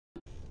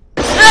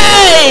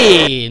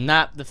Hey!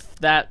 Nah. Alright,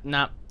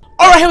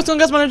 hey, what's going on,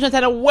 guys? My name is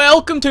JanTanda.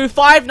 Welcome to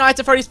Five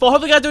Nights at Freddy's 4.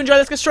 Hopefully you guys do enjoy.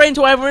 Let's get straight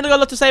into it. I haven't really got a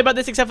lot to say about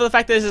this except for the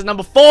fact that this is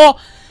number 4.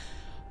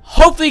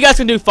 Hopefully you guys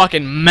can do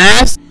fucking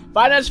maths.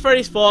 Five Nights at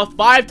Freddy's 4,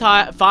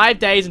 5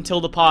 days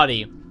until the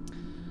party.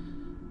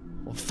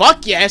 Well,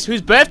 fuck yes.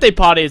 Whose birthday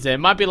party is it? It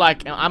might be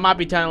like, I might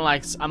be turning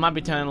like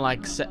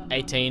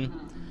 18.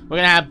 We're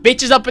gonna have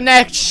bitches up in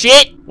there.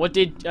 Shit! What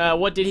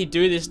did he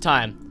do this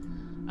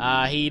time?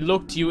 He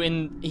locked you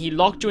in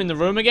the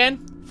room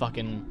again?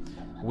 Fucking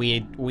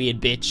weird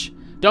bitch.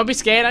 Don't be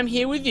scared, I'm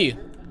here with you.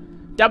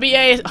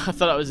 W.A. I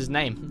thought that was his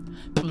name.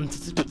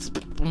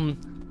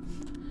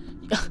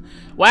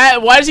 Why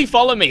does he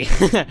follow me?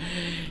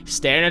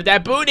 Staring at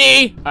that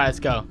booty! Alright, let's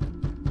go.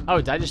 Oh,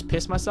 did I just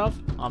piss myself?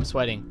 Oh, I'm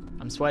sweating.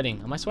 Am I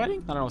sweating? I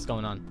don't know what's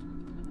going on.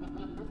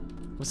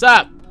 What's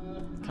up?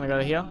 Can I go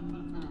to here?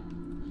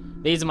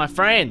 These are my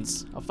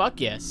friends. Oh, fuck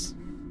yes.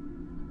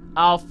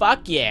 Oh,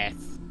 fuck yes.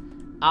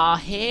 Oh,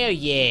 hell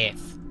yes.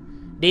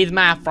 These are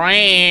my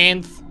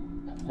friends.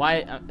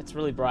 Why? It's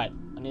really bright.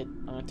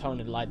 I'm gonna tone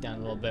the light down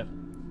a little bit.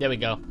 There we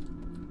go.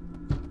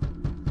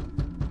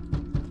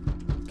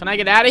 Can I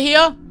get out of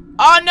here?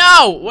 Oh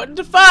no! What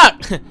the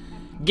fuck?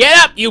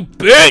 Get up, you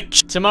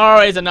bitch!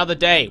 Tomorrow is another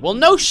day. Well,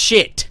 no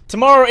shit.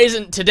 Tomorrow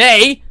isn't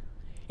today.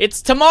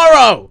 It's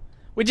tomorrow,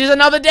 which is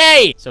another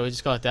day. So we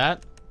just got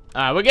that.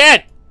 Alright, we're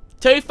good.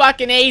 Too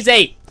fucking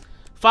easy.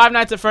 Five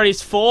Nights at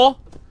Freddy's 4.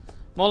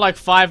 More like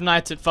Five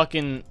Nights at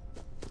fucking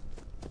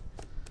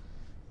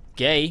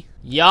gay.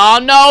 Y'all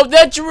know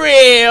the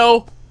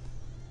drill.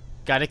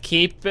 Gotta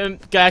keep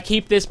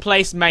this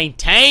place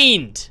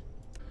maintained.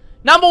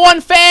 Number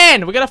 1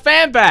 fan. We got a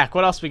fan back.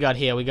 What else we got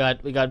here? We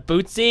got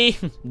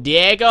Bootsy,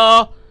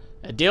 Diego,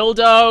 a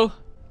dildo.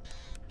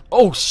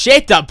 Oh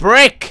shit, a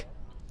brick.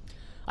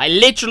 I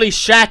literally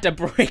shat a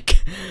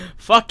brick.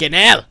 Fucking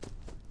hell.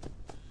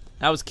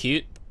 That was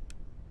cute.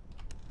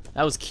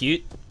 That was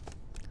cute.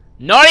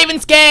 Not even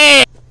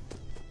scared.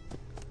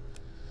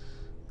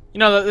 You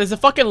know, there's a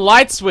fucking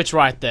light switch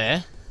right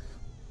there.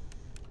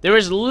 There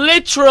is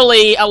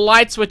literally a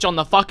light switch on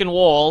the fucking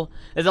wall.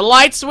 There's a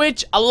light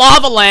switch, a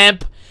lava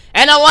lamp,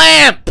 and a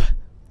lamp.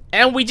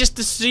 And we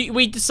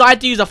decide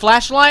to use a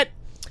flashlight?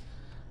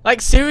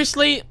 Like,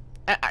 seriously?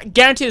 I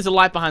guarantee there's a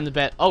light behind the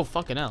bed. Oh,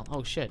 fucking hell.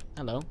 Oh, shit.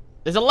 Hello.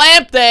 There's a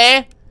lamp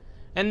there.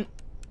 And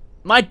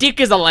my dick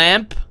is a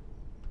lamp.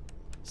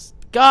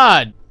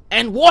 God.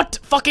 And what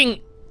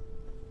fucking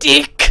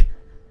dick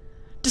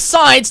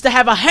decides to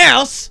have a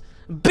house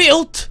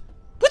built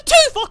with 2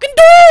 fucking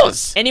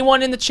doors?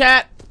 Anyone in the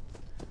chat?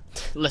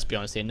 Let's be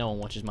honest here, no one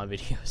watches my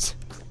videos.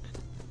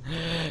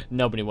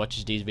 Nobody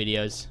watches these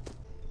videos.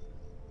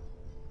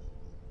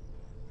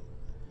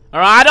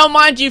 Alright, I don't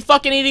mind you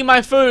fucking eating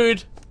my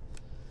food.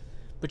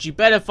 But you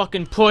better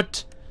fucking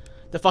put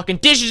the fucking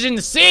dishes in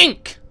the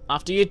sink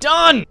after you're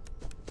done.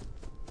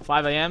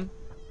 5 AM.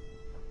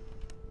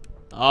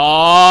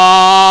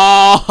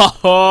 Oh,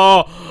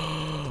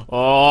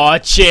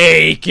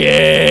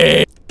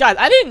 cheeky. Guys,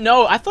 I didn't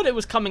know. I thought it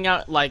was coming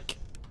out like...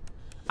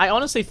 I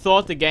honestly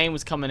thought the game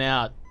was coming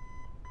out.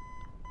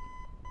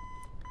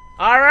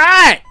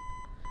 Alright!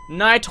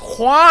 Night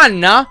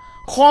 1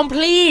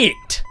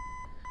 complete!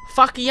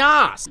 Fuck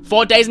yes!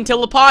 4 days until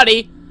the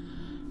party.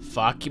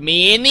 Fuck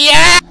me in the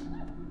ass!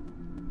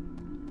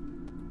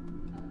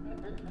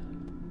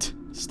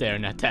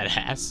 Staring at that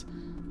ass.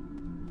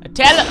 I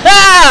tell her.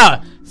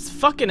 Ah!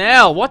 Fucking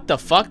hell, what the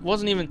fuck?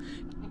 Wasn't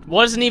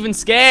even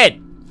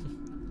scared.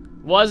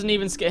 Wasn't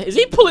even scared. Is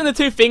he pulling the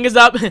 2 fingers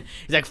up? He's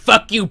like,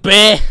 fuck you,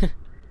 bear.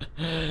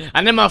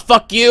 And then I'll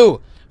fuck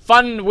you.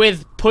 Fun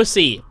with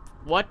pussy.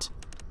 What?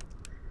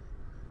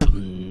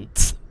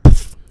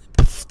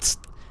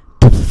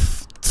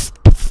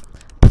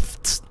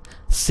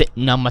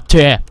 Sitting on my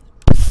chair.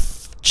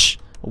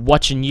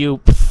 Watching you.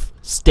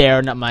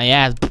 Staring at my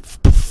ass.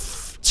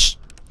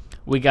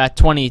 We got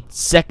 20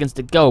 seconds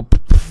to go.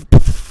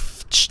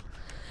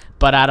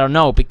 But I don't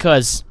know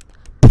because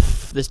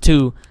there's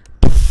 2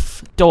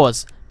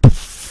 doors.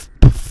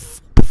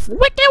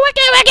 Wicked.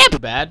 Too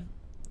bad.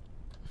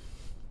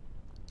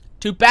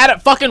 Too bad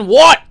at fucking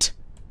what?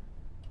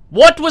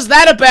 What was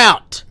that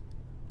about?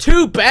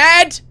 Too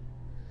bad?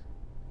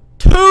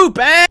 Too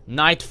bad?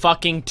 Night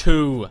fucking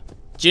 2.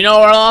 Do you know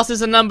what else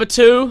is a number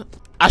 2?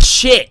 A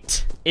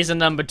shit is a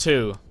number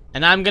 2.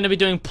 And I'm gonna be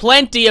doing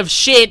plenty of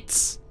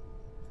shits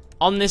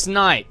on this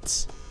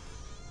night.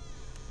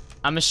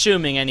 I'm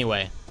assuming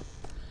anyway.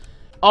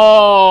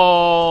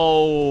 Oh,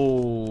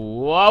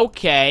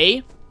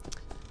 okay.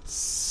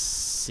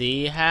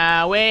 See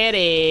how it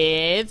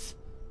is.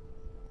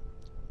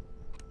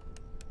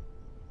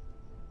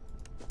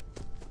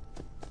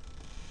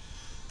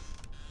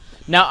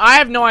 Now, I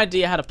have no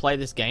idea how to play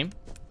this game.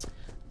 I'm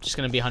just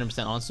gonna be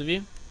 100% honest with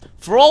you.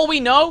 For all we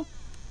know,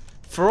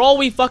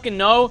 fucking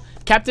know,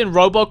 Captain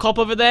Robocop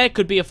over there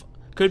could be a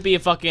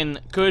fucking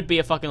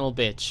little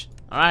bitch.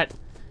 All right,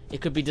 it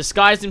could be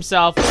disguised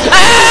himself.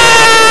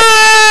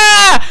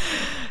 Ah!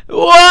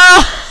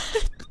 What?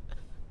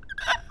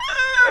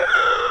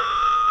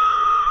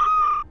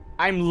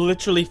 I'm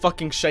literally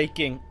fucking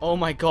shaking. Oh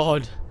my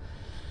god.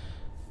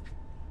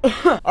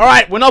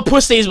 Alright, we're not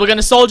pussies. We're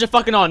gonna soldier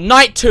fucking on.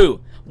 Night 2.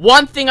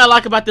 One thing I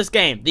like about this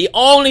game, the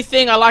only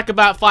thing I like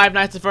about Five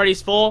Nights at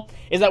Freddy's 4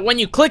 is that when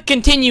you click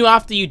continue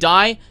after you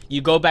die,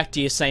 you go back to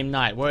your same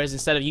night. Whereas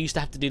instead of you used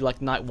to have to do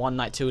like night 1,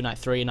 night 2, night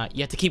 3,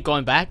 you have to keep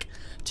going back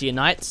to your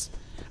nights.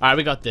 Alright,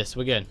 we got this.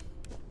 We're good.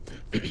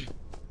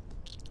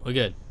 We're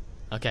good.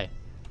 Okay.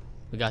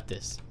 We got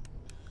this.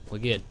 We're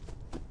good.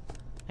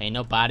 Ain't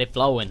nobody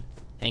flowing.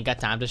 Ain't got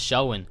time to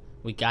showing.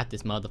 We got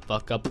this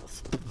motherfucker.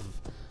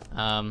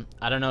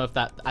 I don't know if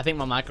that... I think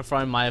my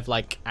microphone might have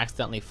like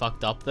accidentally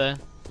fucked up there.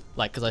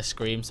 Like, because I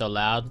screamed so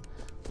loud.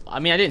 I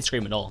mean, I didn't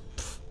scream at all.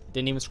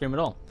 Didn't even scream at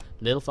all.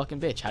 Little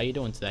fucking bitch. How you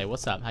doing today?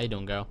 What's up? How you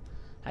doing, girl?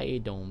 How you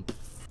doing?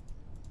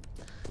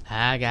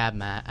 I got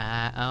my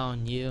eye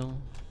on you.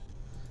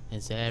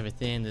 It's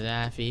everything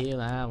that I feel.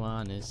 I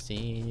wanna see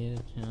you.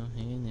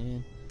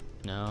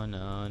 No,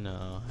 no,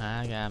 no.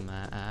 I got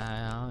my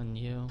eye on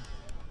you.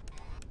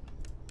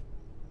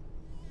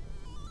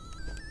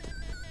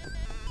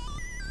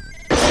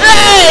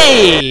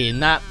 Hey!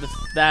 Not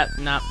that.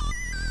 Not.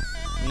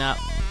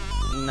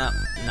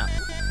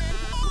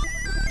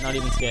 Not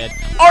even scared.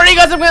 Alright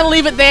guys, I'm gonna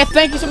leave it there.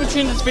 Thank you so much for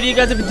tuning in this video,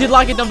 guys. If you did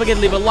like it, don't forget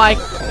to leave a like.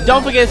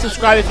 Don't forget to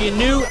subscribe if you're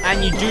new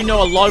and you do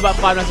know a lot about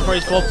Five Nights at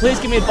Freddy's 4. Please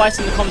give me advice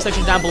in the comment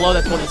section down below.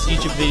 That's what this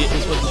YouTube video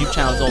is, what this YouTube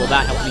channel is all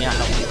about. Help me out,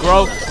 help me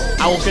grow.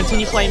 I will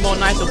continue playing more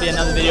nights. There'll be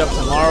another video up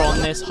tomorrow on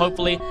this,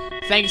 hopefully.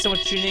 Thank you so much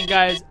for tuning in,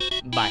 guys.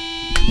 Bye.